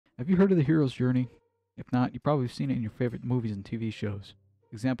Have you heard of the hero's journey? If not, you've probably seen it in your favorite movies and TV shows.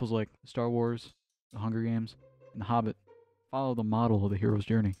 Examples like Star Wars, The Hunger Games, and The Hobbit follow the model of the hero's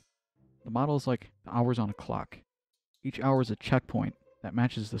journey. The model is like the hours on a clock. Each hour is a checkpoint that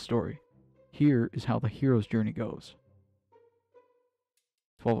matches the story. Here is how the hero's journey goes.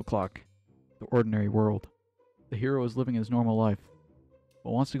 12 o'clock. The ordinary world. The hero is living his normal life, but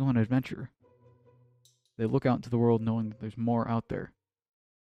wants to go on an adventure. They look out into the world knowing that there's more out there.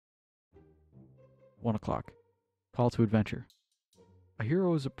 1 o'clock. Call to adventure. A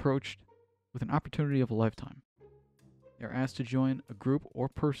hero is approached with an opportunity of a lifetime. They are asked to join a group or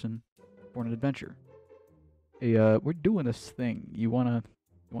person for an adventure. Hey, we're doing this thing. You wanna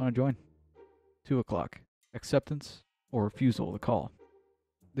join? 2 o'clock. Acceptance or refusal of the call.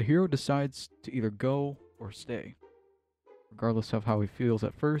 The hero decides to either go or stay. Regardless of how he feels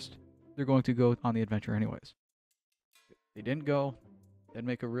at first, they're going to go on the adventure anyways. If they didn't go, that'd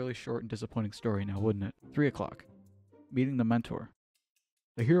make a really short and disappointing story now, wouldn't it? 3 o'clock. Meeting the mentor.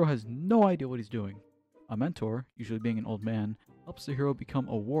 The hero has no idea what he's doing. A mentor, usually being an old man, helps the hero become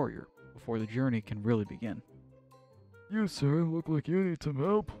a warrior before the journey can really begin. You, sir, look like you need some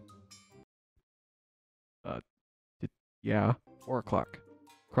help. Yeah. 4 o'clock.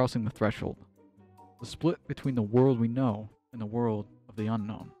 Crossing the threshold. The split between the world we know and the world of the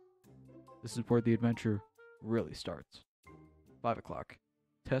unknown. This is where the adventure really starts. 5 o'clock.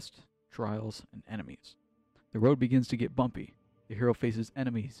 Test, trials, and enemies. The road begins to get bumpy. The hero faces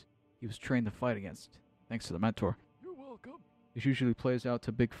enemies he was trained to fight against, thanks to the mentor. You're welcome. This usually plays out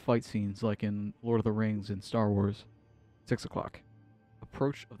to big fight scenes like in Lord of the Rings and Star Wars. 6 o'clock.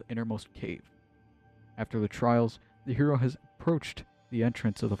 Approach of the innermost cave. After the trials, the hero has approached the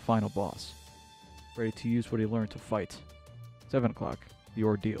entrance of the final boss, ready to use what he learned to fight. 7 o'clock. The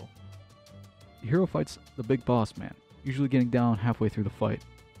ordeal. The hero fights the big boss man, usually getting down halfway through the fight.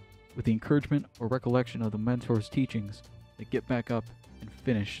 With the encouragement or recollection of the mentor's teachings, they get back up and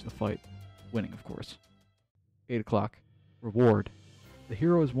finish the fight, winning of course. 8 o'clock. Reward. The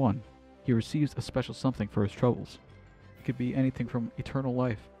hero has won. He receives a special something for his troubles. It could be anything from eternal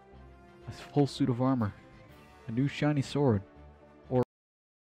life, a full suit of armor, a new shiny sword, or...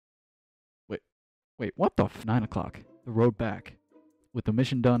 Wait, what the 9 o'clock. The road back. With the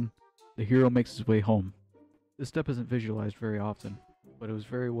mission done, the hero makes his way home. This step isn't visualized very often, but it was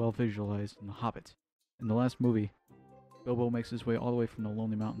very well visualized in The Hobbit. In the last movie, Bilbo makes his way all the way from the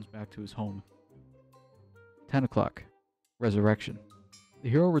Lonely Mountains back to his home. 10 o'clock. Resurrection. The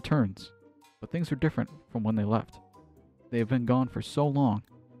hero returns, but things are different from when they left. They have been gone for so long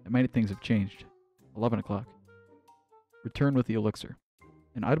that many things have changed. 11 o'clock. Return with the elixir.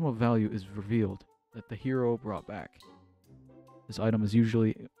 An item of value is revealed that the hero brought back. This item is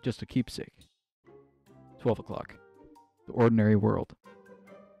usually just a keepsake. 12 o'clock. The ordinary world.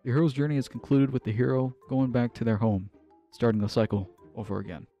 The hero's journey is concluded with the hero going back to their home, starting the cycle over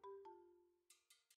again.